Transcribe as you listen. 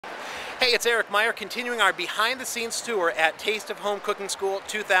Hey, it's Eric Meier, continuing our behind-the-scenes tour at Taste of Home Cooking School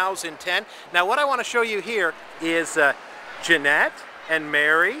 2010. Now, what I want to show you here is Jeanette and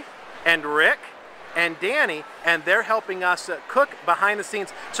Mary and Rick and Danny, and they're helping us cook behind the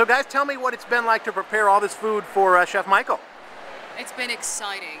scenes. So guys, tell me what it's been like to prepare all this food for Chef Michael. It's been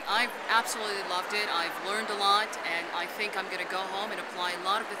exciting. I've absolutely loved it. I've learned a lot, and I think I'm going to go home and apply a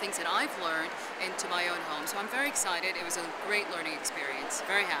lot of the things that I've learned into my own home. So I'm very excited. It was a great learning experience.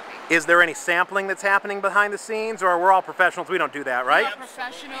 Very happy. Is there any sampling that's happening behind the scenes, or we're all professionals? We don't do that, right? We're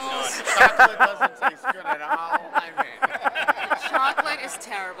professionals. Chocolate doesn't taste good at all. I mean, Chocolate is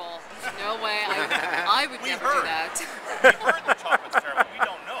terrible. No way. I would never do that. We've heard the chocolate's terrible. We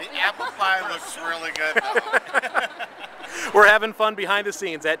don't know. the apple pie looks really good though. We're having fun behind the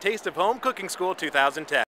scenes at Taste of Home Cooking School 2010.